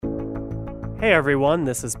Hey everyone,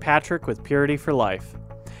 this is Patrick with Purity for Life.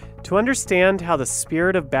 To understand how the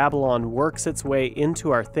spirit of Babylon works its way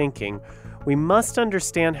into our thinking, we must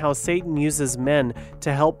understand how Satan uses men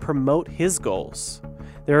to help promote his goals.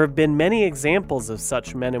 There have been many examples of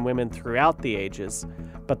such men and women throughout the ages,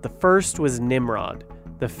 but the first was Nimrod,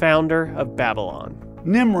 the founder of Babylon.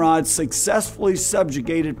 Nimrod successfully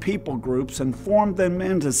subjugated people groups and formed them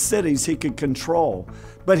into cities he could control,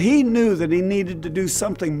 but he knew that he needed to do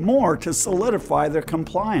something more to solidify their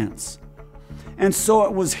compliance. And so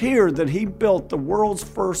it was here that he built the world's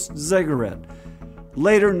first ziggurat,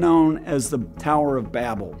 later known as the Tower of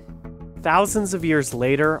Babel. Thousands of years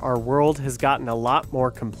later, our world has gotten a lot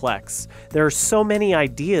more complex. There are so many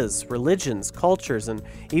ideas, religions, cultures, and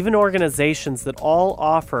even organizations that all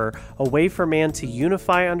offer a way for man to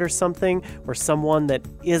unify under something or someone that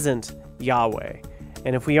isn't Yahweh.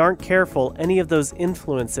 And if we aren't careful, any of those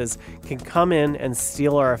influences can come in and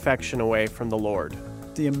steal our affection away from the Lord.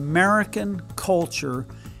 The American culture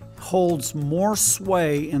holds more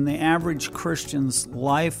sway in the average Christian's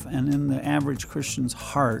life and in the average Christian's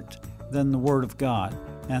heart than the Word of God.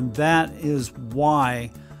 And that is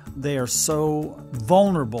why they are so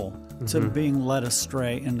vulnerable to being led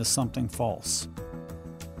astray into something false.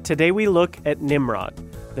 Today we look at Nimrod,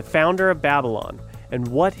 the founder of Babylon, and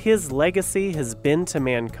what his legacy has been to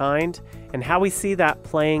mankind, and how we see that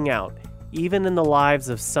playing out, even in the lives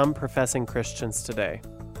of some professing Christians today.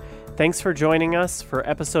 Thanks for joining us for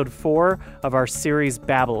episode 4 of our series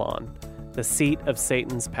Babylon, the seat of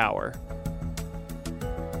Satan's power.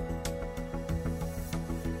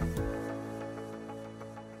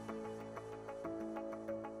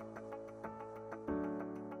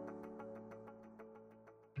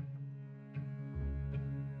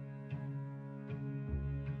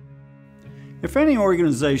 If any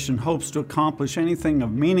organization hopes to accomplish anything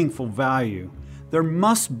of meaningful value, there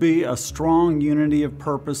must be a strong unity of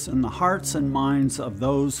purpose in the hearts and minds of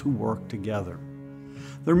those who work together.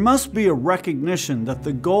 There must be a recognition that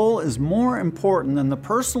the goal is more important than the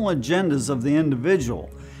personal agendas of the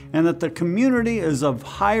individual, and that the community is of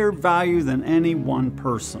higher value than any one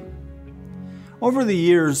person. Over the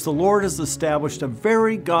years, the Lord has established a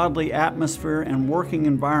very godly atmosphere and working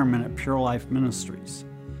environment at Pure Life Ministries.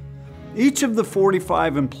 Each of the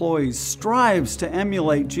 45 employees strives to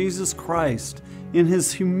emulate Jesus Christ in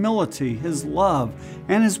His humility, His love,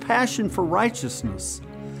 and His passion for righteousness.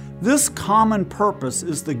 This common purpose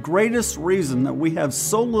is the greatest reason that we have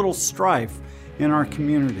so little strife in our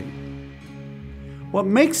community. What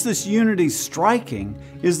makes this unity striking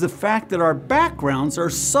is the fact that our backgrounds are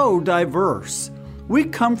so diverse. We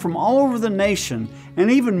come from all over the nation, and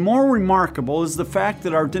even more remarkable is the fact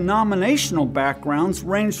that our denominational backgrounds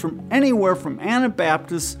range from anywhere from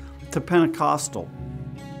Anabaptist to Pentecostal.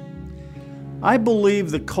 I believe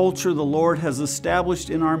the culture the Lord has established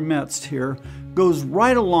in our midst here goes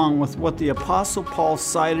right along with what the Apostle Paul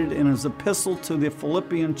cited in his epistle to the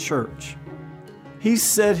Philippian church. He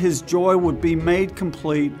said his joy would be made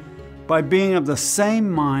complete by being of the same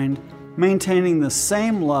mind, maintaining the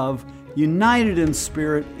same love, united in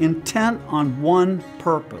spirit, intent on one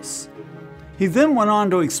purpose. He then went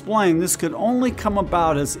on to explain this could only come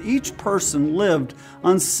about as each person lived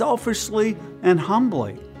unselfishly and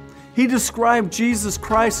humbly. He described Jesus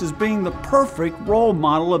Christ as being the perfect role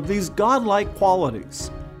model of these godlike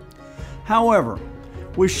qualities. However,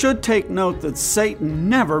 we should take note that Satan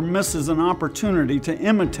never misses an opportunity to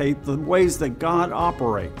imitate the ways that God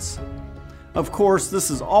operates. Of course,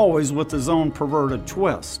 this is always with his own perverted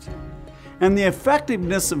twist. And the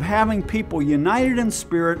effectiveness of having people united in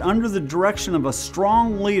spirit under the direction of a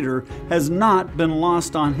strong leader has not been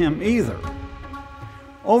lost on him either.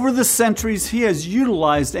 Over the centuries, he has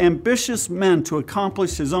utilized ambitious men to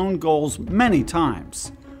accomplish his own goals many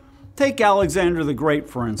times. Take Alexander the Great,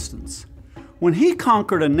 for instance. When he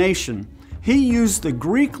conquered a nation, he used the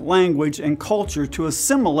Greek language and culture to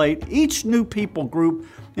assimilate each new people group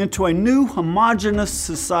into a new homogeneous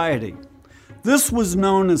society. This was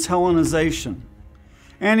known as Hellenization.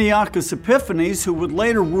 Antiochus Epiphanes, who would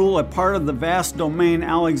later rule a part of the vast domain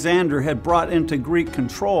Alexander had brought into Greek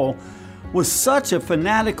control, was such a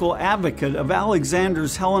fanatical advocate of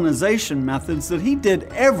Alexander's Hellenization methods that he did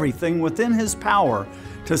everything within his power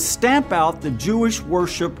to stamp out the Jewish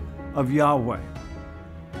worship of Yahweh.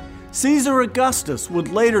 Caesar Augustus would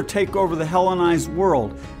later take over the Hellenized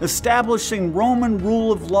world, establishing Roman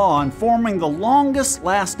rule of law and forming the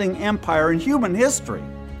longest-lasting empire in human history.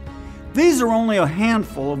 These are only a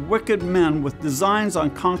handful of wicked men with designs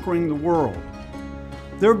on conquering the world.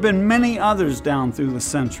 There have been many others down through the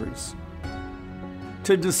centuries.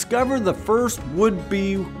 To discover the first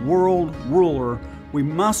would-be world ruler, we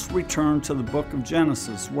must return to the book of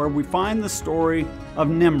Genesis, where we find the story of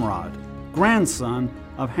Nimrod, grandson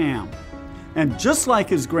of Ham. And just like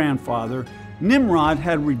his grandfather, Nimrod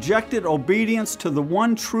had rejected obedience to the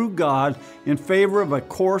one true God in favor of a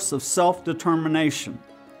course of self-determination.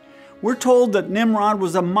 We're told that Nimrod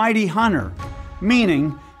was a mighty hunter,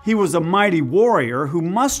 meaning he was a mighty warrior who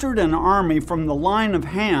mustered an army from the line of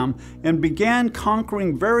Ham and began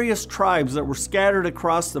conquering various tribes that were scattered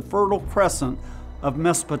across the Fertile Crescent of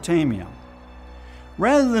Mesopotamia.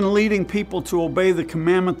 Rather than leading people to obey the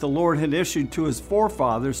commandment the Lord had issued to his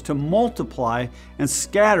forefathers to multiply and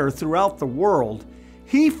scatter throughout the world,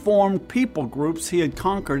 he formed people groups he had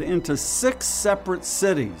conquered into 6 separate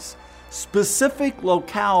cities, specific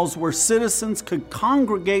locales where citizens could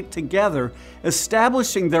congregate together,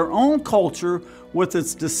 establishing their own culture with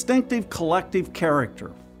its distinctive collective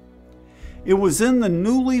character. It was in the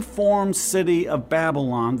newly formed city of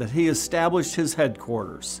Babylon that he established his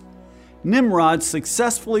headquarters. Nimrod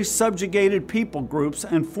successfully subjugated people groups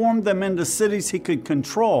and formed them into cities he could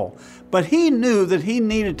control, but he knew that he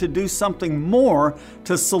needed to do something more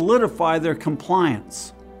to solidify their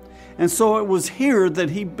compliance. And so it was here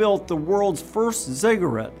that he built the world's first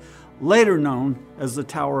ziggurat, later known as the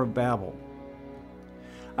Tower of Babel.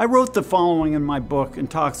 I wrote the following in my book,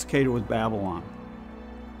 Intoxicated with Babylon.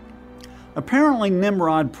 Apparently,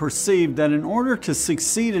 Nimrod perceived that in order to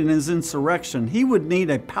succeed in his insurrection, he would need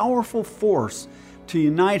a powerful force to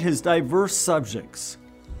unite his diverse subjects.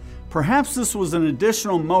 Perhaps this was an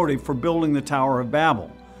additional motive for building the Tower of Babel.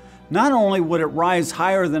 Not only would it rise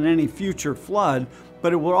higher than any future flood,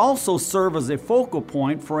 but it would also serve as a focal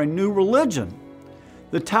point for a new religion.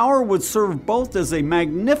 The tower would serve both as a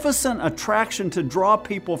magnificent attraction to draw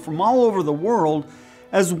people from all over the world,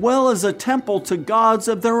 as well as a temple to gods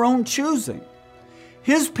of their own choosing.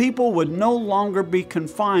 His people would no longer be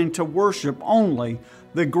confined to worship only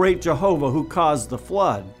the great Jehovah who caused the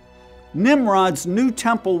flood. Nimrod's new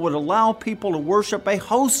temple would allow people to worship a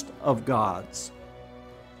host of gods.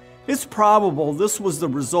 It's probable this was the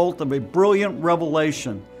result of a brilliant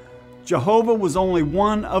revelation. Jehovah was only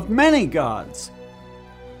one of many gods.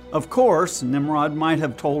 Of course, Nimrod might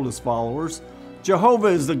have told his followers, Jehovah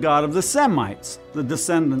is the God of the Semites, the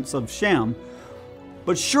descendants of Shem,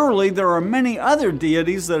 but surely there are many other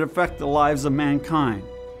deities that affect the lives of mankind.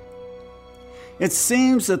 It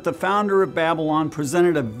seems that the founder of Babylon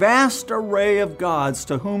presented a vast array of gods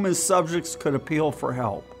to whom his subjects could appeal for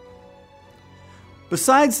help.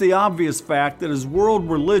 Besides the obvious fact that his world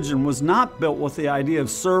religion was not built with the idea of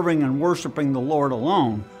serving and worshiping the Lord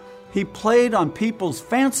alone, he played on people's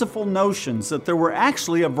fanciful notions that there were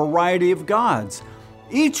actually a variety of gods,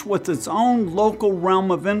 each with its own local realm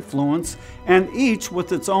of influence and each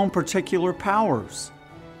with its own particular powers.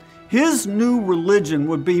 His new religion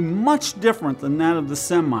would be much different than that of the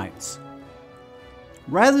Semites.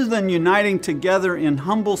 Rather than uniting together in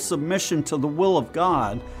humble submission to the will of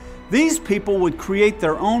God, these people would create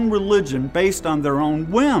their own religion based on their own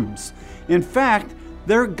whims. In fact,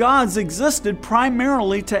 their gods existed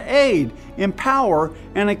primarily to aid, empower,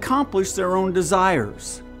 and accomplish their own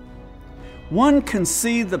desires. One can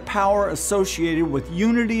see the power associated with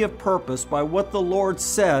unity of purpose by what the Lord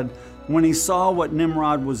said when he saw what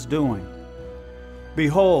Nimrod was doing.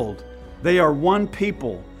 Behold, they are one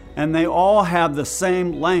people, and they all have the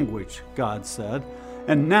same language, God said,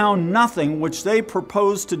 and now nothing which they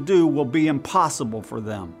propose to do will be impossible for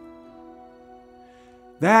them.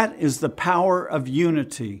 That is the power of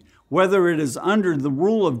unity, whether it is under the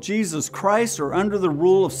rule of Jesus Christ or under the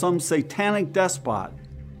rule of some satanic despot.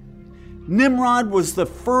 Nimrod was the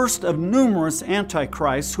first of numerous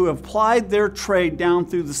antichrists who have plied their trade down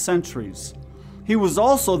through the centuries. He was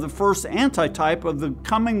also the first antitype of the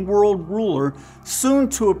coming world ruler soon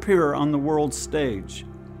to appear on the world stage.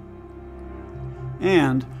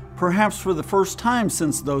 And, perhaps for the first time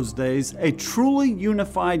since those days, a truly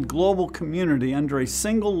unified global community under a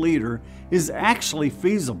single leader is actually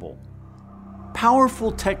feasible.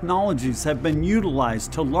 Powerful technologies have been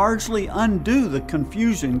utilized to largely undo the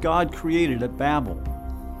confusion God created at Babel.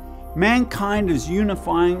 Mankind is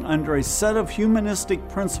unifying under a set of humanistic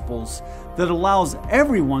principles that allows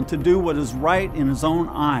everyone to do what is right in his own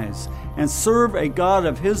eyes and serve a God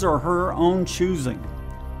of his or her own choosing.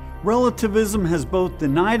 Relativism has both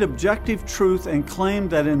denied objective truth and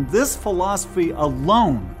claimed that in this philosophy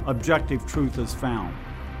alone objective truth is found.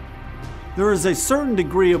 There is a certain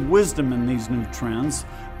degree of wisdom in these new trends,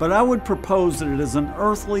 but I would propose that it is an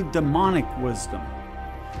earthly demonic wisdom.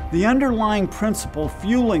 The underlying principle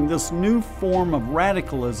fueling this new form of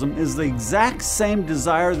radicalism is the exact same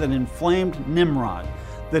desire that inflamed Nimrod,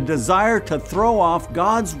 the desire to throw off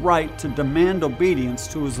God's right to demand obedience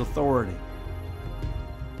to His authority.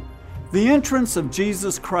 The entrance of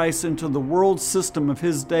Jesus Christ into the world system of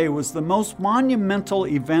His day was the most monumental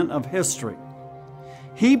event of history.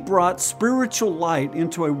 He brought spiritual light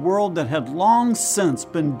into a world that had long since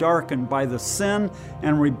been darkened by the sin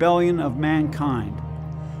and rebellion of mankind.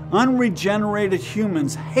 Unregenerated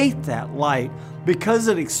humans hate that light because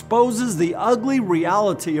it exposes the ugly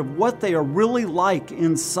reality of what they are really like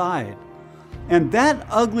inside. And that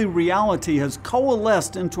ugly reality has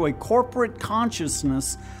coalesced into a corporate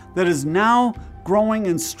consciousness that is now growing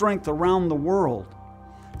in strength around the world.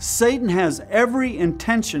 Satan has every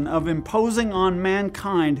intention of imposing on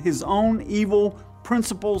mankind his own evil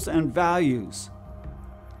principles and values.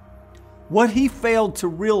 What he failed to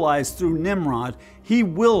realize through Nimrod, he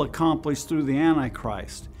will accomplish through the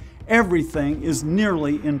Antichrist. Everything is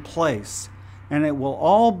nearly in place, and it will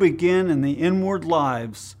all begin in the inward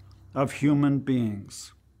lives of human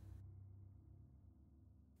beings.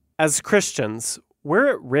 As Christians, we're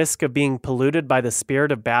at risk of being polluted by the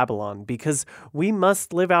spirit of Babylon because we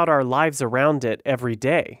must live out our lives around it every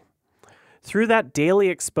day. Through that daily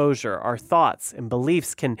exposure, our thoughts and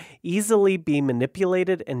beliefs can easily be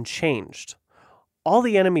manipulated and changed. All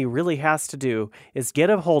the enemy really has to do is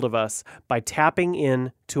get a hold of us by tapping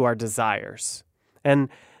in to our desires. And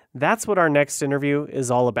that's what our next interview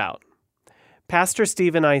is all about. Pastor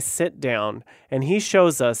Steve and I sit down, and he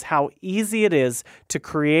shows us how easy it is to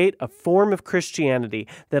create a form of Christianity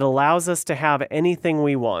that allows us to have anything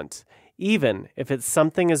we want, even if it's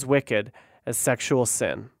something as wicked as sexual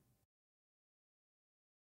sin.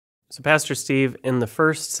 So, Pastor Steve, in the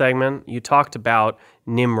first segment, you talked about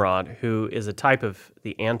Nimrod, who is a type of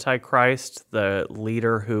the Antichrist, the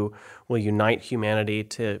leader who will unite humanity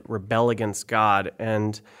to rebel against God.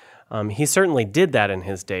 And he certainly did that in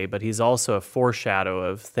his day, but he's also a foreshadow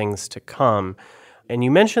of things to come. And you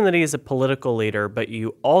mentioned that he's a political leader, but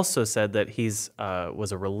you also said that he's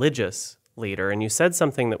was a religious leader. And you said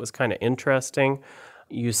something that was kind of interesting.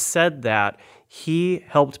 You said that he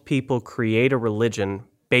helped people create a religion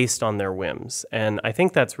based on their whims. And I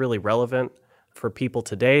think that's really relevant for people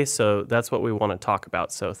today, so that's what we want to talk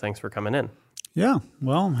about. So thanks for coming in. Yeah,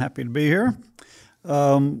 well, I'm happy to be here.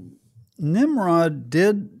 Nimrod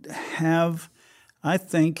did have, I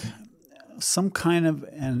think, some kind of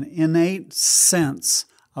an innate sense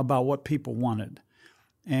about what people wanted.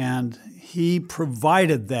 And he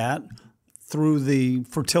provided that through the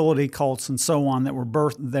fertility cults and so on that were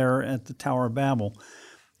birthed there at the Tower of Babel.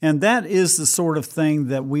 And that is the sort of thing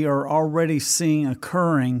that we are already seeing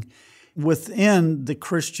occurring within the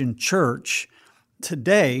Christian church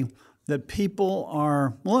today, that people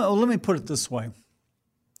are, well, let me put it this way.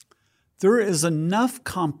 There is enough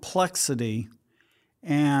complexity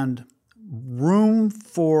and room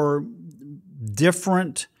for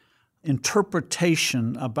different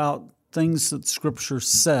interpretation about things that Scripture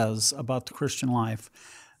says about the Christian life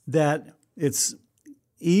that it's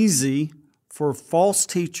easy for false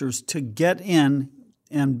teachers to get in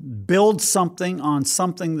and build something on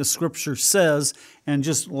something the Scripture says, and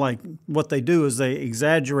just like what they do is they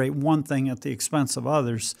exaggerate one thing at the expense of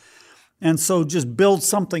others. And so just build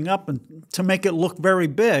something up and to make it look very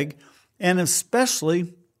big, and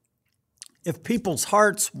especially if people's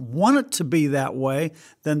hearts want it to be that way,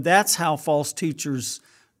 then that's how false teachers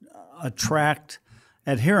attract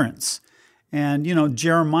adherents. And,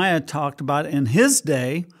 Jeremiah talked about in his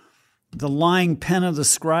day, the lying pen of the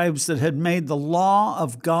scribes that had made the law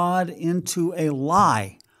of God into a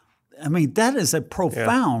lie. I mean, that is a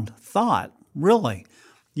profound thought, really.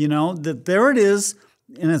 That there it is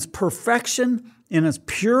in its perfection, in its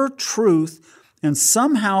pure truth, and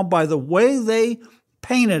somehow by the way they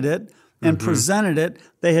painted it and presented it,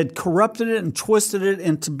 they had corrupted it and twisted it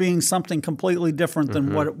into being something completely different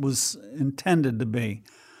than what it was intended to be.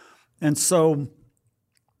 And so,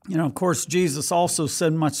 of course, Jesus also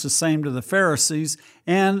said much the same to the Pharisees.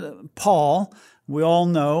 And Paul, we all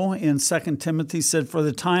know in 2 Timothy said, "For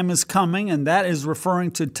the time is coming," and that is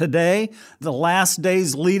referring to today, the last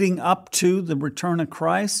days leading up to the return of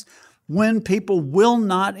Christ, when people will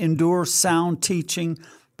not endure sound teaching,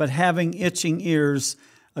 but having itching ears,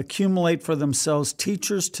 accumulate for themselves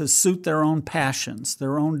teachers to suit their own passions,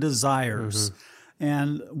 their own desires,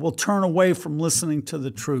 and will turn away from listening to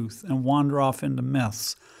the truth and wander off into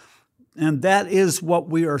myths. And that is what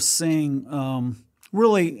we are seeing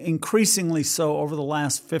really increasingly so over the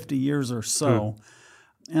last 50 years or so.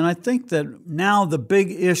 And I think that now the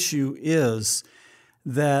big issue is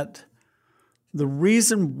that the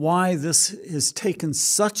reason why this has taken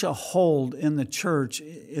such a hold in the church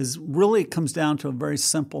is really, it comes down to a very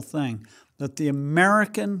simple thing. that the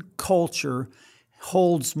American culture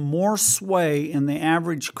holds more sway in the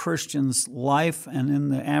average Christian's life and in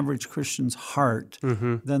the average Christian's heart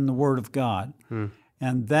than the Word of God.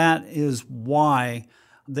 And that is why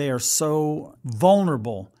they are so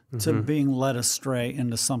vulnerable to being led astray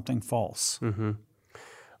into something false. Well,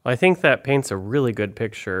 I think that paints a really good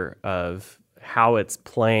picture of how it's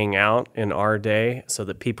playing out in our day so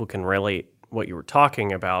that people can relate what you were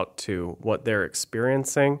talking about to what they're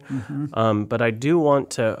experiencing. But I do want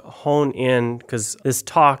to hone in, because this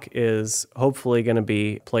talk is hopefully going to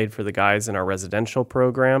be played for the guys in our residential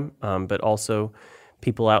program, but also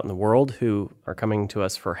people out in the world who are coming to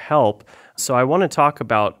us for help. So I want to talk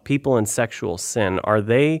about people in sexual sin. Are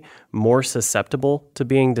they more susceptible to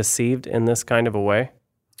being deceived in this kind of a way?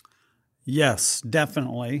 Yes,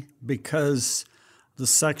 definitely, because the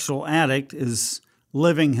sexual addict is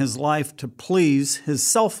living his life to please his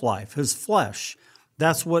self-life, his flesh.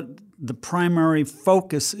 That's what the primary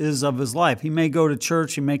focus is of his life. He may go to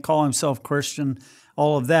church, he may call himself Christian,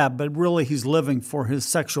 all of that, but really he's living for his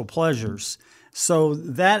sexual pleasures. So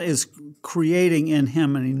that is creating in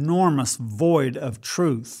him an enormous void of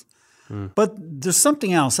truth. But there's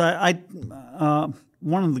something else. One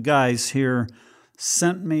of the guys here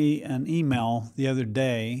sent me an email the other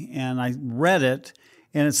day, and I read it,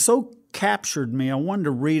 and it so captured me. I wanted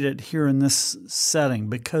to read it here in this setting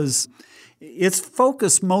because it's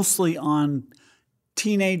focused mostly on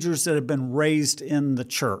teenagers that have been raised in the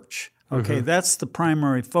church. Okay, that's the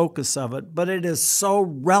primary focus of it, but it is so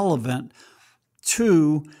relevant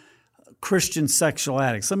to Christian sexual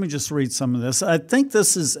addicts. Let me just read some of this. I think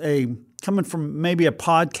this is coming from maybe a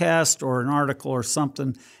podcast or an article or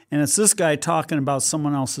something, and it's this guy talking about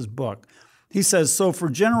someone else's book. He says, so for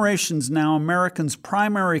generations now, Americans'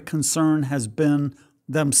 primary concern has been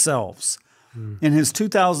themselves. In his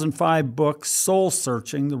 2005 book, Soul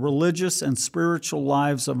Searching, The Religious and Spiritual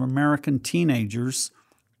Lives of American Teenagers,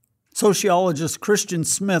 sociologist Christian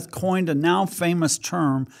Smith coined a now famous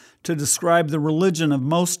term to describe the religion of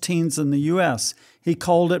most teens in the U.S. He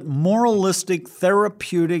called it moralistic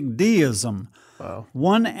therapeutic deism. Wow.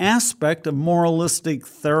 One aspect of moralistic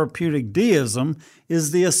therapeutic deism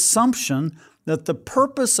is the assumption that the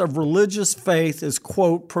purpose of religious faith is,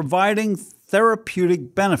 quote, providing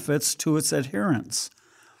therapeutic benefits to its adherents.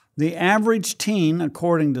 The average teen,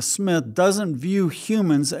 according to Smith, doesn't view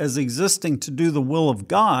humans as existing to do the will of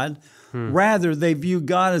God. Rather, they view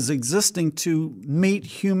God as existing to meet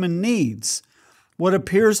human needs. What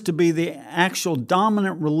appears to be the actual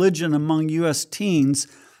dominant religion among U.S. teens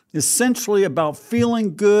is essentially about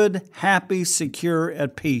feeling good, happy, secure,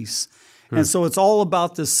 at peace. And so it's all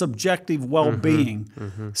about the subjective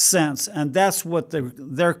well-being sense. And that's what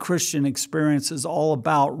their Christian experience is all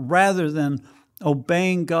about, rather than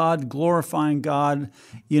obeying God, glorifying God,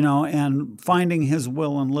 and finding His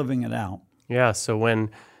will and living it out. Yeah, so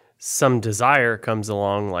when some desire comes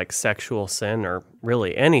along, like sexual sin or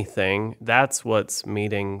really anything, that's what's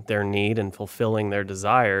meeting their need and fulfilling their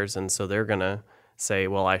desires. And so they're going to say,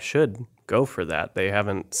 well, I should go for that. They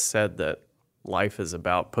haven't said that life is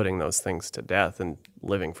about putting those things to death and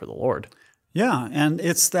living for the Lord. Yeah, and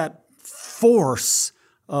it's that force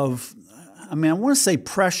of, I want to say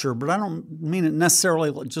pressure, but I don't mean it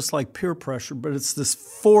necessarily just like peer pressure, but it's this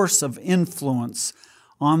force of influence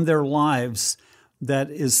on their lives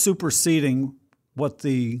that is superseding what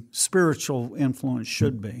the spiritual influence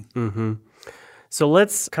should be. So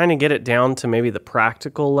let's kind of get it down to maybe the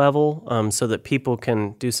practical level so that people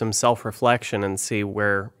can do some self-reflection and see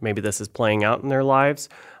where maybe this is playing out in their lives.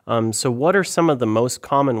 So what are some of the most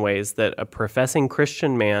common ways that a professing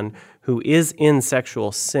Christian man who is in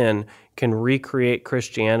sexual sin can recreate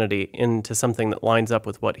Christianity into something that lines up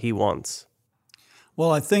with what he wants?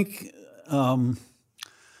 Well, I think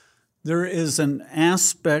there is an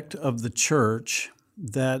aspect of the church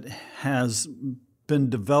that has been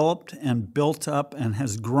developed and built up and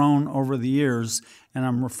has grown over the years, and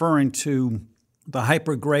I'm referring to the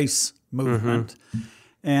hyper grace movement.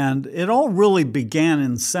 And it all really began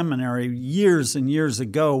in seminary years and years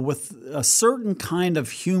ago with a certain kind of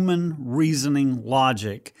human reasoning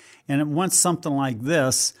logic. And it went something like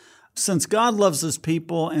this: since God loves His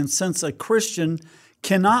people, and since a Christian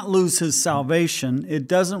cannot lose his salvation, it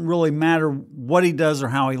doesn't really matter what he does or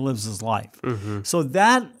how he lives his life. So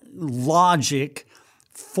that logic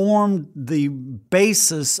formed the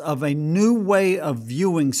basis of a new way of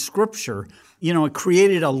viewing Scripture. It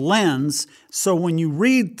created a lens. So when you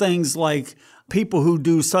read things like people who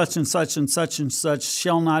do such and such and such and such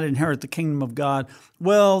shall not inherit the kingdom of God.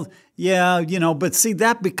 Well, yeah, but see,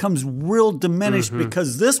 that becomes real diminished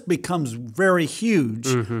because this becomes very huge,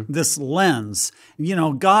 this lens.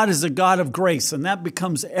 God is a God of grace, and that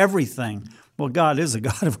becomes everything. Well, God is a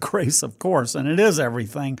God of grace, of course, and it is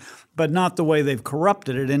everything, but not the way they've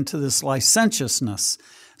corrupted it into this licentiousness.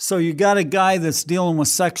 So you got a guy that's dealing with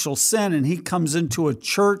sexual sin, and he comes into a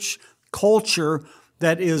church culture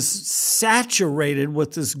that is saturated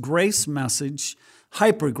with this grace message,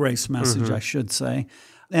 hyper grace message, I should say.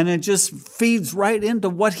 And it just feeds right into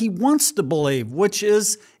what he wants to believe, which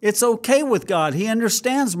is it's okay with God. He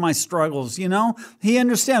understands my struggles, He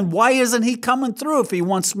understands. Why isn't he coming through if he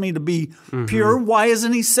wants me to be pure? Why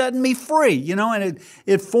isn't he setting me free? And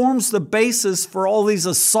it forms the basis for all these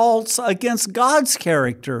assaults against God's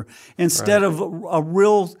character instead of a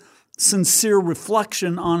real sincere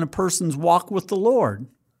reflection on a person's walk with the Lord.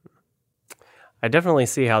 I definitely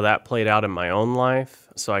see how that played out in my own life,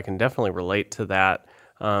 so I can definitely relate to that.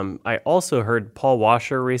 I also heard Paul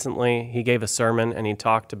Washer recently. He gave a sermon and he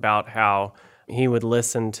talked about how he would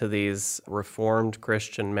listen to these Reformed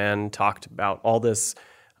Christian men talked about all this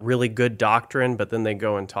really good doctrine, but then they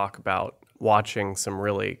go and talk about watching some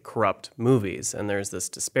really corrupt movies, and there's this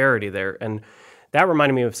disparity there. And that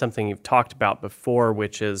reminded me of something you've talked about before,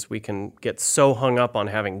 which is we can get so hung up on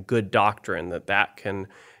having good doctrine that can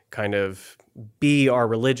kind of be our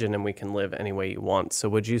religion and we can live any way you want. So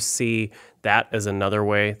would you see that as another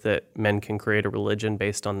way that men can create a religion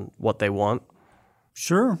based on what they want?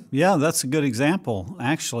 Sure. Yeah, that's a good example,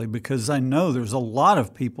 actually, because I know there's a lot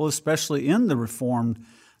of people, especially in the Reformed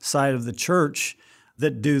side of the church,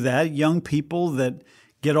 that do that. Young people that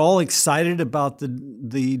get all excited about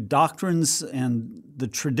the doctrines and the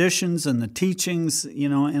traditions and the teachings,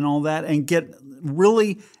 and all that, and get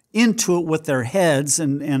really into it with their heads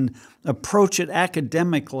and approach it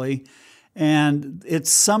academically. And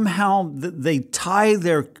it's somehow they tie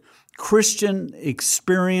their Christian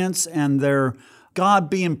experience and their God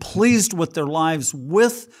being pleased with their lives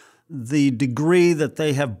with the degree that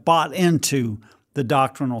they have bought into the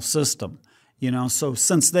doctrinal system. So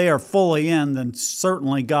since they are fully in, then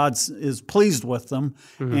certainly God is pleased with them.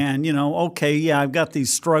 And, okay, yeah, I've got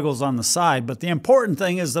these struggles on the side, but the important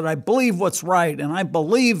thing is that I believe what's right, and I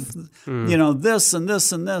believe, this and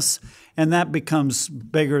this and this, and that becomes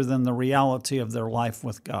bigger than the reality of their life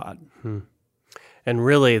with God. And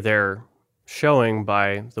really, they're showing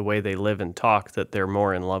by the way they live and talk that they're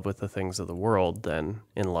more in love with the things of the world than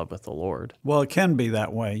in love with the Lord. Well, it can be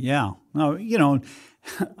that way, yeah. Now,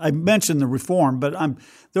 I mentioned the Reformed, but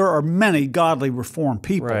there are many godly Reformed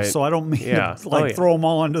people, right. So I don't mean to throw them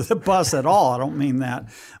all under the bus at all. I don't mean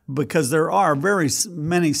that, because there are very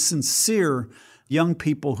many sincere young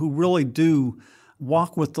people who really do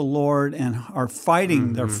walk with the Lord and are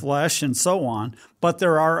fighting their flesh and so on, but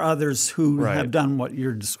there are others who have done what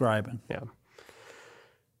you're describing. Yeah.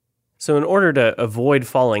 So in order to avoid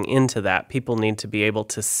falling into that, people need to be able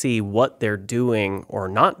to see what they're doing or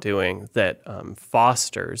not doing that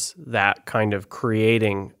fosters that kind of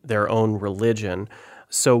creating their own religion.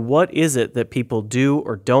 So what is it that people do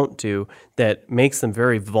or don't do that makes them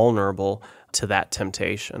very vulnerable to that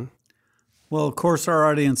temptation? Well, of course, our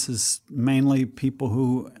audience is mainly people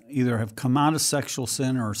who either have come out of sexual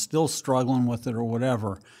sin or are still struggling with it or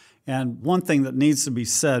whatever. And one thing that needs to be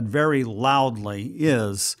said very loudly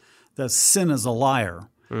is that sin is a liar.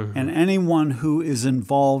 And anyone who is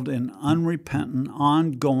involved in unrepentant,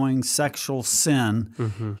 ongoing sexual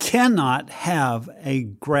sin cannot have a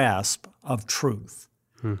grasp of truth.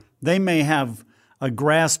 They may have a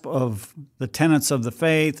grasp of the tenets of the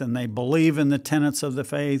faith, and they believe in the tenets of the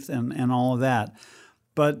faith and all of that.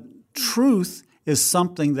 But truth is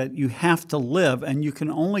something that you have to live, and you can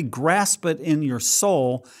only grasp it in your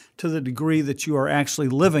soul to the degree that you are actually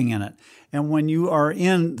living in it. And when you are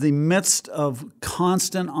in the midst of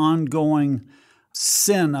constant, ongoing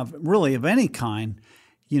sin of any kind,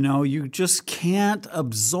 you just can't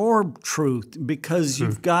absorb truth because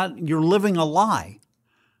you're living a lie.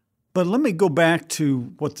 But let me go back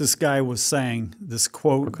to what this guy was saying, this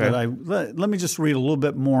quote. Let me just read a little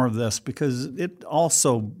bit more of this because it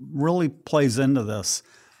also really plays into this.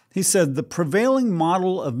 He said, "The prevailing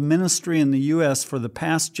model of ministry in the U.S. for the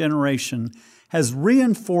past generation has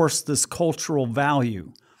reinforced this cultural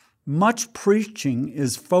value. Much preaching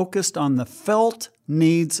is focused on the felt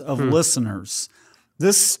needs of listeners.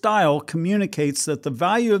 This style communicates that the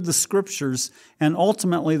value of the Scriptures and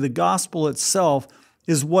ultimately the gospel itself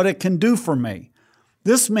is what it can do for me.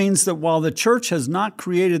 This means that while the church has not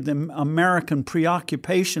created the American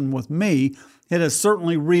preoccupation with me, it has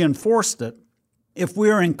certainly reinforced it. If we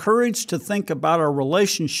are encouraged to think about our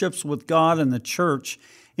relationships with God and the church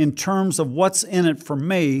in terms of what's in it for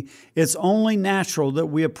me, it's only natural that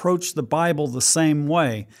we approach the Bible the same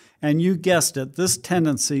way. And you guessed it, this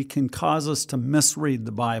tendency can cause us to misread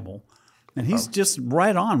the Bible. And he's just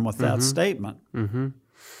right on with that statement.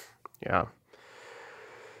 Yeah.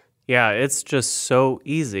 Yeah, it's just so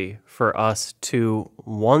easy for us to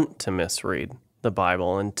want to misread the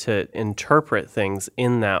Bible and to interpret things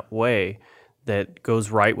in that way that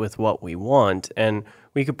goes right with what we want. And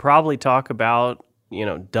we could probably talk about,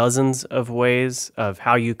 dozens of ways of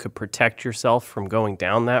how you could protect yourself from going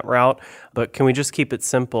down that route. But can we just keep it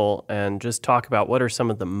simple and just talk about what are some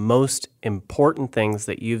of the most important things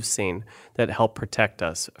that you've seen that help protect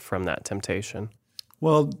us from that temptation?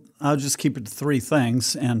 Well, I'll just keep it to three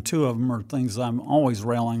things, and two of them are things I'm always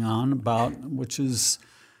railing on about, which is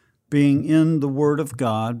being in the Word of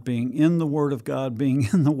God, being in the Word of God, being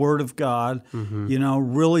in the Word of God,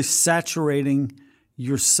 really saturating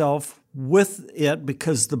yourself with it,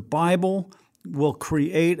 because the Bible will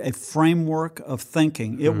create a framework of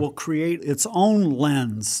thinking. It will create its own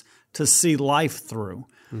lens to see life through.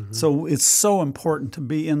 So it's so important to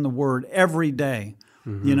be in the Word every day.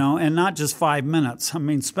 And not just 5 minutes. I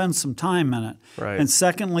mean, spend some time in it. Right. And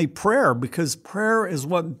secondly, prayer, because prayer is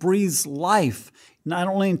what breathes life, not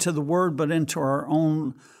only into the Word, but into our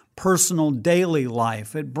own personal daily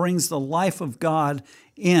life. It brings the life of God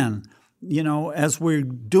in, as we're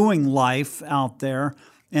doing life out there,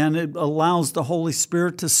 and it allows the Holy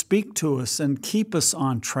Spirit to speak to us and keep us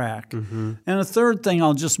on track. And a third thing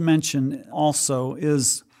I'll just mention also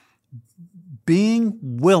is being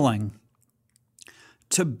willing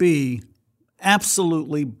to be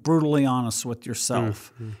absolutely brutally honest with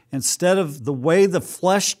yourself. Instead of the way the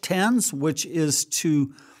flesh tends, which is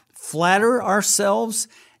to flatter ourselves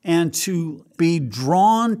and to be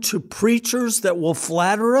drawn to preachers that will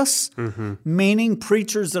flatter us, meaning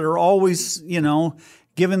preachers that are always,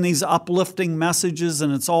 giving these uplifting messages,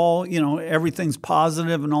 and it's all, everything's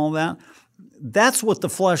positive and all that. That's what the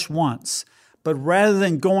flesh wants. But rather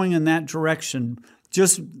than going in that direction,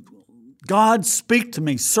 just God, speak to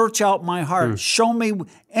me, search out my heart, show me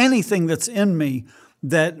anything that's in me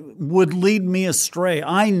that would lead me astray.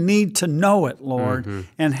 I need to know it, Lord.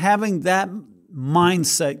 And having that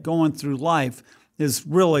mindset going through life is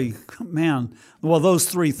really, those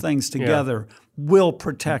three things together will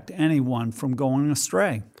protect anyone from going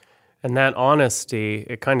astray. And that honesty,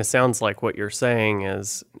 it kind of sounds like what you're saying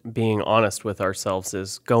is being honest with ourselves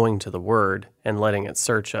is going to the Word and letting it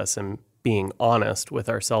search us, and being honest with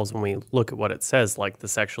ourselves when we look at what it says, like the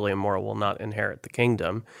sexually immoral will not inherit the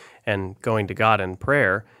kingdom, and going to God in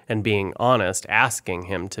prayer and being honest, asking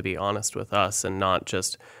Him to be honest with us, and not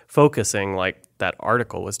just focusing like that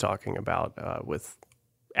article was talking about with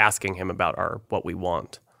asking Him about what we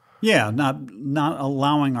want. Yeah, not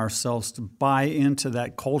allowing ourselves to buy into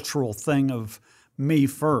that cultural thing of me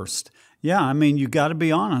first. Yeah, I mean, you got to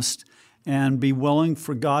be honest and be willing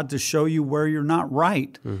for God to show you where you're not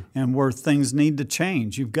right and where things need to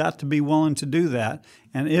change. You've got to be willing to do that.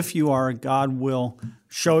 And if you are, God will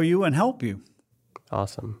show you and help you.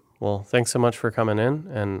 Awesome. Well, thanks so much for coming in.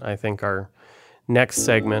 And I think our next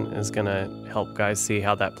segment is going to help guys see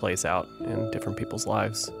how that plays out in different people's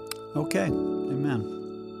lives. Okay. Amen.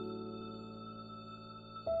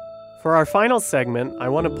 For our final segment, I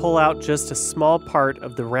want to pull out just a small part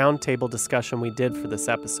of the roundtable discussion we did for this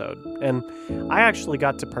episode. And I actually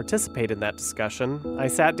got to participate in that discussion. I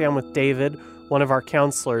sat down with David, one of our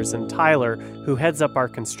counselors, and Tyler, who heads up our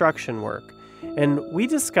construction work. And we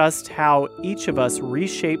discussed how each of us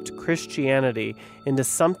reshaped Christianity into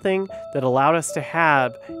something that allowed us to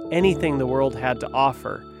have anything the world had to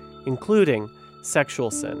offer, including sexual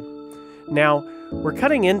sin. Now, we're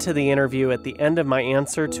cutting into the interview at the end of my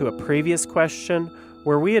answer to a previous question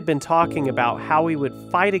where we had been talking about how we would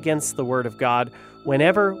fight against the Word of God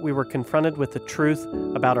whenever we were confronted with the truth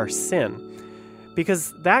about our sin.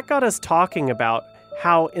 Because that got us talking about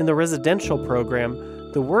how in the residential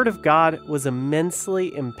program, the Word of God was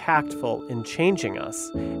immensely impactful in changing us.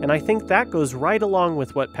 And I think that goes right along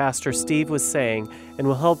with what Pastor Steve was saying and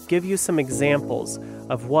will help give you some examples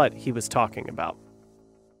of what he was talking about.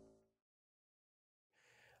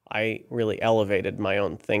 I really elevated my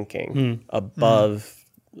own thinking above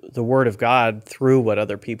the Word of God through what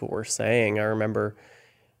other people were saying. I remember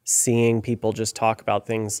seeing people just talk about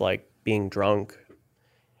things like being drunk,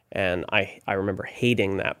 and I remember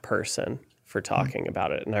hating that person for talking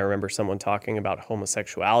about it. And I remember someone talking about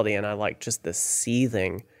homosexuality, and I like just this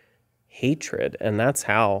seething hatred. And that's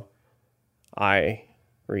how I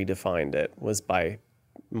redefined it, was by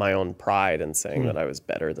my own pride and saying that I was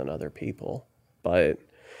better than other people. But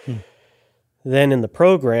then in the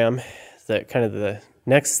program, that kind of the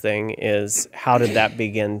next thing is, how did that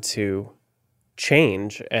begin to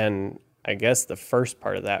change? And I guess the first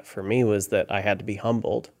part of that for me was that I had to be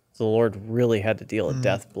humbled. The Lord really had to deal a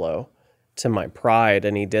death blow to my pride,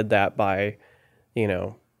 and he did that by,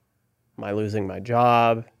 my losing my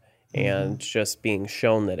job and just being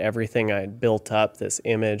shown that everything I had built up, this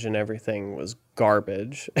image and everything, was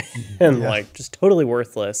garbage and like just totally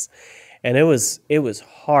worthless. And it was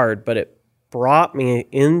hard, but it brought me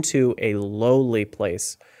into a lowly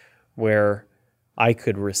place where I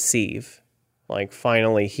could receive, like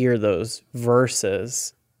finally hear those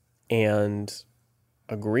verses and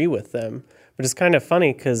agree with them. But it's kind of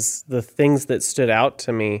funny because the things that stood out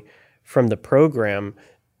to me from the program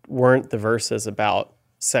weren't the verses about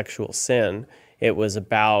sexual sin. It was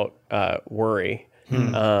about worry.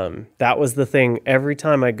 That was the thing. Every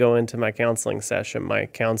time I go into my counseling session, my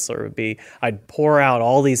counselor would be, I'd pour out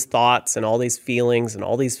all these thoughts and all these feelings and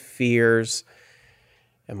all these fears.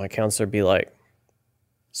 And my counselor would be like,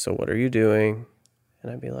 so what are you doing?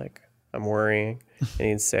 And I'd be like, I'm worrying. And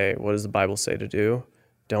he'd say, what does the Bible say to do?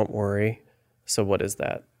 Don't worry. So what is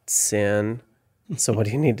that? Sin. So what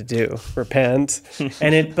do you need to do? Repent.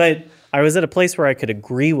 But I was at a place where I could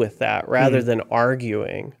agree with that rather than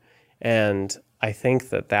arguing. And I think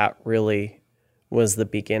that really was the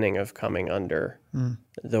beginning of coming under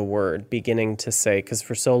the word, beginning to say, because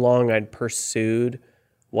for so long I'd pursued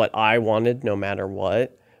what I wanted no matter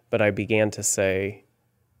what, but I began to say,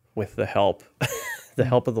 with the help, the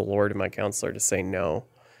help of the Lord and my counselor, to say no.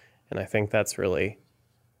 And I think that's really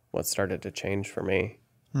what started to change for me.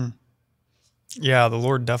 Yeah, the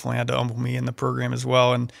Lord definitely had to humble me in the program as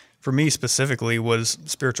well. And for me specifically was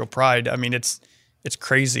spiritual pride. I mean, it's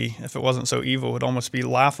crazy. If it wasn't so evil, it'd almost be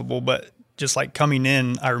laughable. But just like coming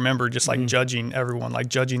in, I remember just like judging everyone, like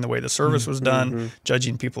judging the way the service was done,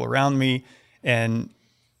 judging people around me. And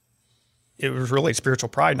it was really spiritual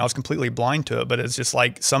pride, and I was completely blind to it. But it's just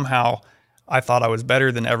like somehow I thought I was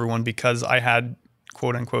better than everyone because I had,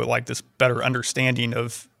 quote unquote, like this better understanding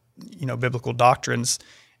of, biblical doctrines.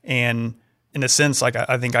 And in a sense, like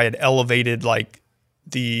I think I had elevated like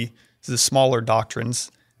the smaller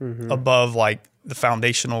doctrines above like the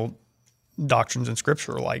foundational doctrines in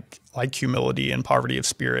Scripture, like humility and poverty of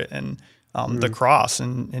spirit and the cross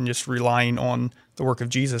and just relying on the work of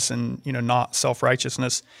Jesus and, not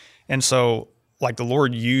self-righteousness. And so like the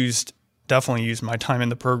Lord definitely used my time in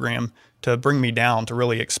the program to bring me down, to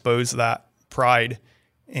really expose that pride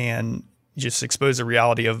and just expose the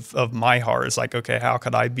reality of my heart. It's like, okay, how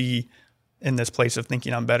could I be in this place of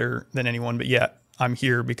thinking I'm better than anyone, but yet I'm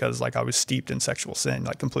here because like I was steeped in sexual sin,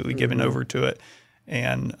 like completely given over to it.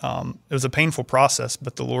 And it was a painful process,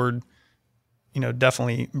 but the Lord,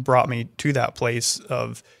 definitely brought me to that place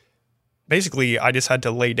of basically I just had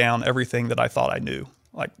to lay down everything that I thought I knew.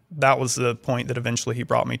 Like that was the point that eventually he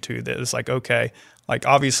brought me to, that it's like, okay, like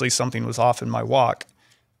obviously something was off in my walk.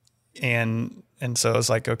 And so it's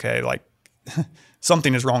like, okay, like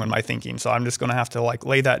something is wrong in my thinking. So I'm just going to have to like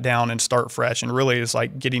lay that down and start fresh. And really it's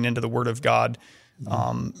like getting into the Word of God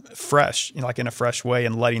fresh, like in a fresh way,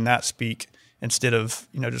 and letting that speak instead of,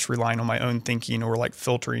 just relying on my own thinking or like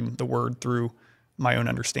filtering the Word through my own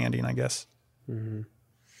understanding, I guess.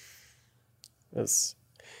 It's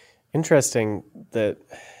interesting that,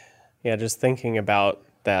 just thinking about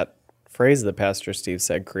that phrase that Pastor Steve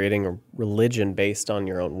said, creating a religion based on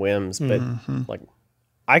your own whims. But like,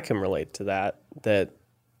 I can relate to that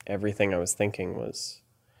everything I was thinking was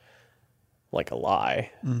like a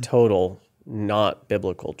lie, total, not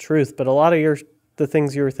biblical truth. But a lot of the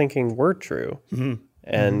things you were thinking were true.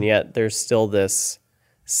 And yet there's still this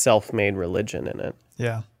self-made religion in it.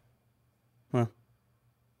 Yeah. Well.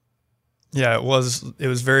 Yeah, it was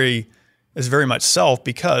very much self,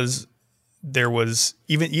 because there was,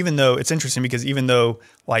 even though it's interesting, because even though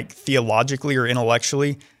like theologically or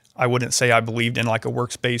intellectually, I wouldn't say I believed in like a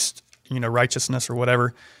works-based, righteousness or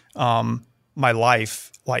whatever. My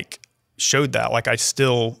life like showed that. Like I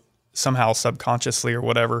still somehow subconsciously or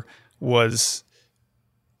whatever was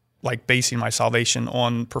like basing my salvation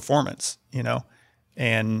on performance,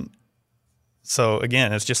 and so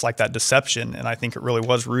again, it's just like that deception. And I think it really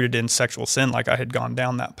was rooted in sexual sin. Like I had gone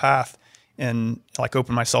down that path and like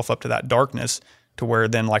opened myself up to that darkness, to where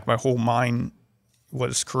then like my whole mind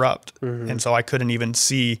was corrupt. And so I couldn't even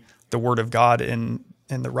see the Word of God in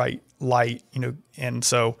the right light, and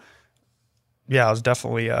so, yeah, it was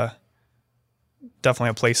definitely a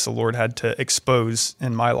place the Lord had to expose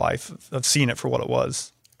in my life of seeing it for what it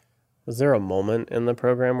was. Was there a moment in the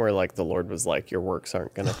program where like the Lord was like, your works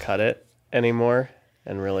aren't going to cut it anymore,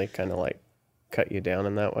 and really kind of like cut you down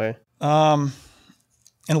in that way?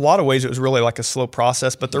 in a lot of ways, it was really like a slow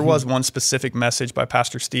process, but there was one specific message by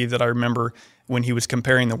Pastor Steve that I remember when he was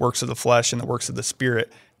comparing the works of the flesh and the works of the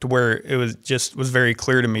Spirit, to where it was very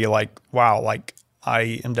clear to me, like, wow, like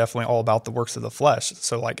I am definitely all about the works of the flesh.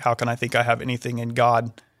 So like, how can I think I have anything in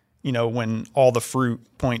God, when all the fruit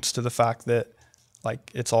points to the fact that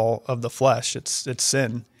like it's all of the flesh, it's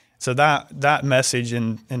sin. So that message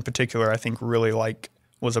in particular, I think really like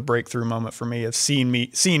was a breakthrough moment for me of seeing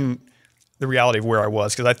the reality of where I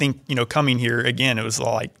was. Because I think, coming here again, it was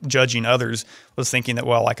like judging others, was thinking that,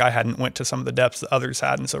 well, like I hadn't went to some of the depths that others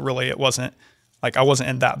had. And so really it wasn't like I wasn't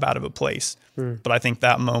in that bad of a place. But I think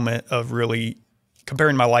that moment of really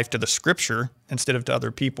comparing my life to the Scripture instead of to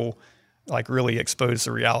other people, like really exposed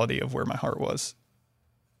the reality of where my heart was.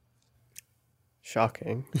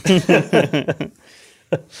 Shocking.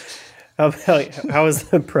 How was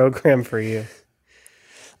the program for you?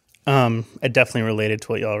 It definitely related to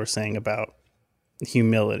what y'all were saying about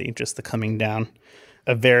humility, just the coming down.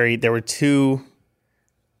 There were two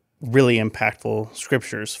really impactful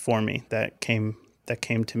scriptures for me that came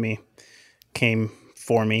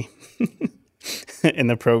for me in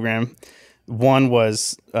the program. One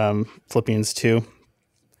was Philippians 2,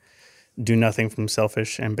 do nothing from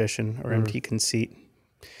selfish ambition or empty conceit,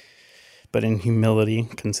 but in humility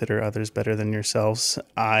consider others better than yourselves.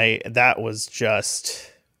 That was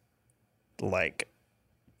just like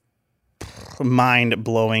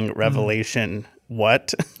mind-blowing revelation.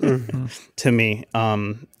 What? To me.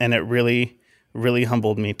 And it really, really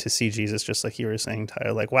humbled me to see Jesus, just like you were saying,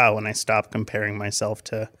 Tyler, like, wow, when I stop comparing myself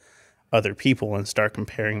to other people and start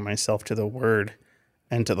comparing myself to the Word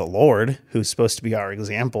and to the Lord, who's supposed to be our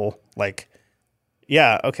example, like,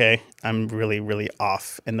 yeah, okay, I'm really, really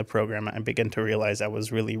off in the program. I begin to realize I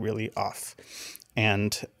was really, really off.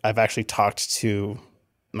 And I've actually talked to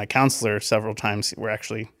my counselor several times. We're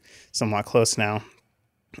actually somewhat close now.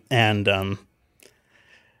 And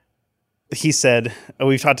he said,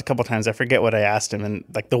 we've talked a couple times. I forget what I asked him. And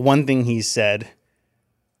like the one thing he said,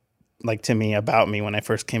 like to me about me when I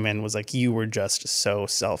first came in was like, you were just so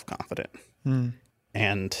self-confident.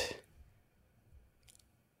 And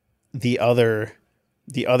the other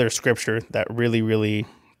scripture that really, really,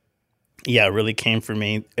 really came for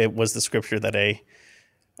me, it was the scripture that I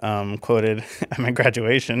quoted at my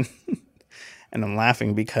graduation. And I'm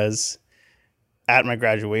laughing because at my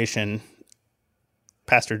graduation,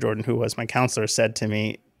 Pastor Jordan, who was my counselor, said to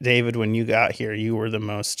me, David, when you got here, you were the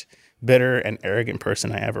most bitter and arrogant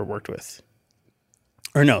person I ever worked with.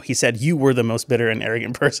 Or no, he said, you were the most bitter and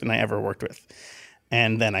arrogant person I ever worked with.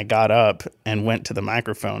 And then I got up and went to the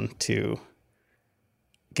microphone to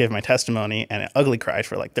give my testimony, and it ugly cried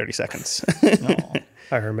for like 30 seconds.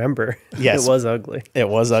 I remember. Yes. It was ugly. It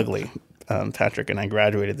was ugly. Patrick and I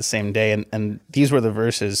graduated the same day, and these were the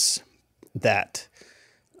verses that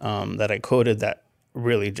I quoted that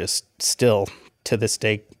really just still to this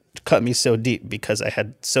day cut me so deep, because I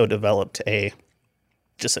had so developed a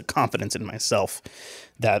confidence in myself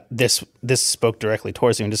that this spoke directly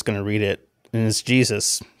towards me. I'm just going to read it, and it's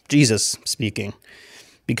Jesus speaking.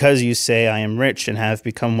 Because you say, I am rich and have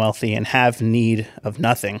become wealthy and have need of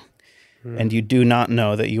nothing, and you do not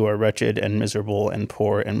know that you are wretched and miserable and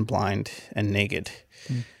poor and blind and naked.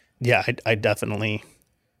 Yeah, I definitely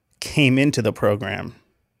came into the program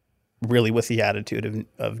really with the attitude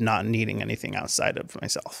of not needing anything outside of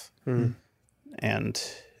myself. And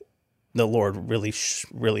the Lord really,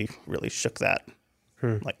 really, really shook that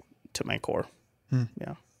like to my core.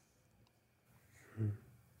 Yeah.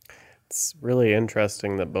 It's really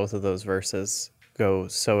interesting that both of those verses go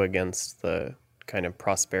so against the kind of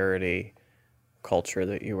prosperity culture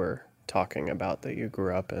that you were talking about, that you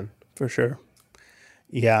grew up in. For sure.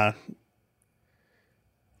 Yeah.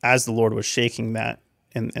 As the Lord was shaking that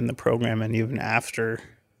in the program, and even after,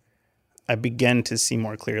 I began to see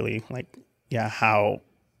more clearly, like, yeah, how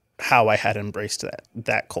I had embraced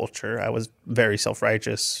that culture. I was very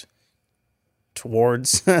self-righteous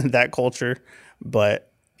towards that culture, but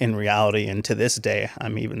in reality, and to this day,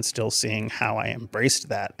 I'm even still seeing how I embraced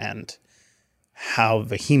that, and how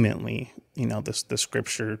vehemently, the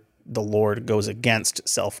scripture, the Lord goes against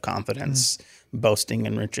self-confidence, boasting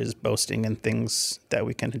in riches, boasting in things that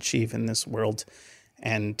we can achieve in this world.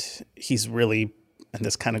 And he's really, and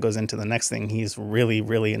this kind of goes into the next thing, he's really,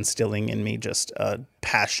 really instilling in me just a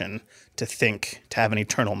passion to have an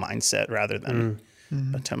eternal mindset rather than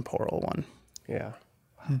a temporal one. Yeah.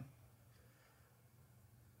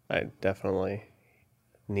 I definitely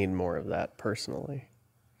need more of that personally,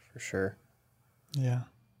 for sure. Yeah.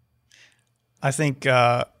 I think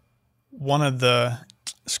one of the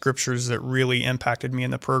scriptures that really impacted me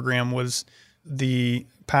in the program was the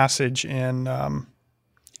passage in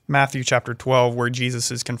Matthew chapter 12, where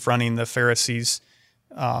Jesus is confronting the Pharisees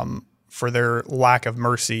for their lack of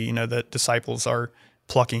mercy. You know, the disciples are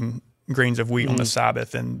plucking grains of wheat on the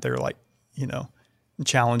Sabbath, and they're like, you know,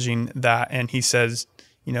 challenging that. And he says,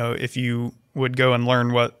 you know, if you would go and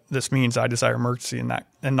learn what this means, I desire mercy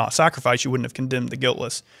and not sacrifice, you wouldn't have condemned the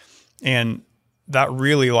guiltless. And that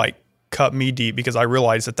really like cut me deep, because I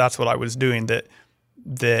realized that that's what I was doing, that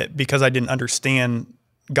because I didn't understand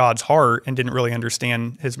God's heart and didn't really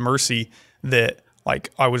understand his mercy, that like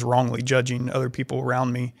I was wrongly judging other people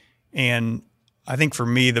around me. And I think for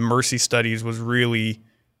me, the mercy studies was really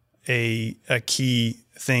a key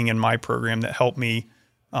thing in my program that helped me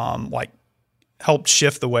helped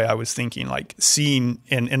shift the way I was thinking, like seeing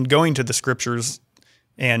and going to the scriptures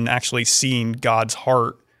and actually seeing God's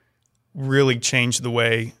heart really changed the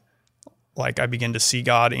way like I began to see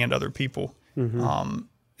God and other people.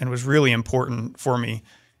 And was really important for me.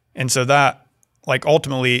 And so that like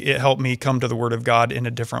ultimately it helped me come to the Word of God in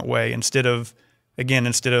a different way, instead of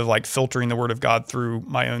like filtering the Word of God through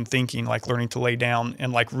my own thinking, like learning to lay down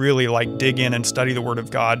and like really like dig in and study the Word of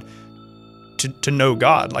God to know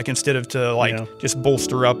God, like instead of to like just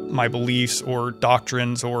bolster up my beliefs or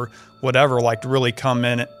doctrines or whatever, like to really come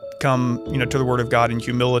you know, to the Word of God in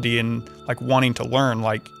humility and like wanting to learn,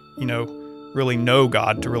 like, you know, really know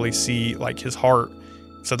God, to really see like his heart.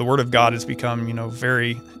 So the Word of God has become, you know,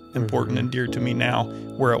 very important and dear to me now,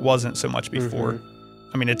 where it wasn't so much before.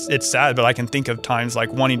 I mean, it's sad, but I can think of times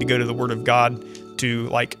like wanting to go to the Word of God to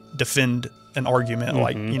like defend an argument,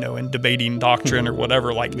 like, you know, in debating doctrine or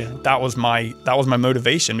whatever. Like that was my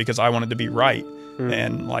motivation, because I wanted to be right.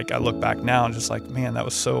 And like I look back now and just like, man, that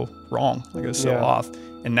was so wrong. Like it was so off.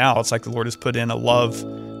 And now it's like the Lord has put in a love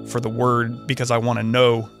for the Word, because I want to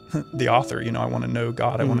know the author. You know, I want to know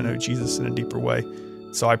God. I want to know Jesus in a deeper way.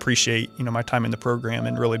 So I appreciate, you know, my time in the program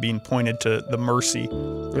and really being pointed to the mercy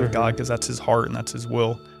of God, because that's his heart and that's his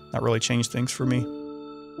will. That really changed things for me.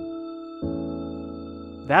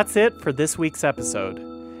 That's it for this week's episode.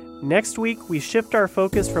 Next week, we shift our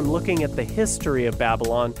focus from looking at the history of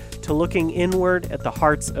Babylon to looking inward at the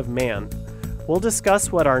hearts of man. We'll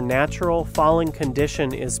discuss what our natural fallen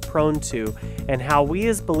condition is prone to and how we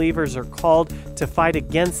as believers are called to fight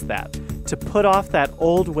against that, to put off that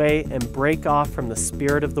old way and break off from the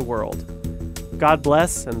spirit of the world. God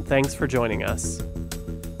bless, and thanks for joining us.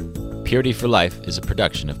 Purity for Life is a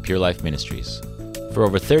production of Pure Life Ministries. For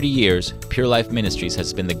over 30 years, Pure Life Ministries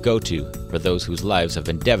has been the go-to for those whose lives have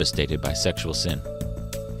been devastated by sexual sin.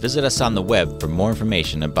 Visit us on the web for more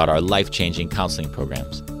information about our life-changing counseling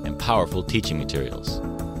programs and powerful teaching materials.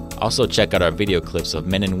 Also check out our video clips of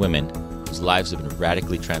men and women whose lives have been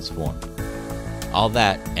radically transformed. All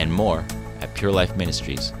that and more at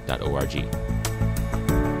purelifeministries.org.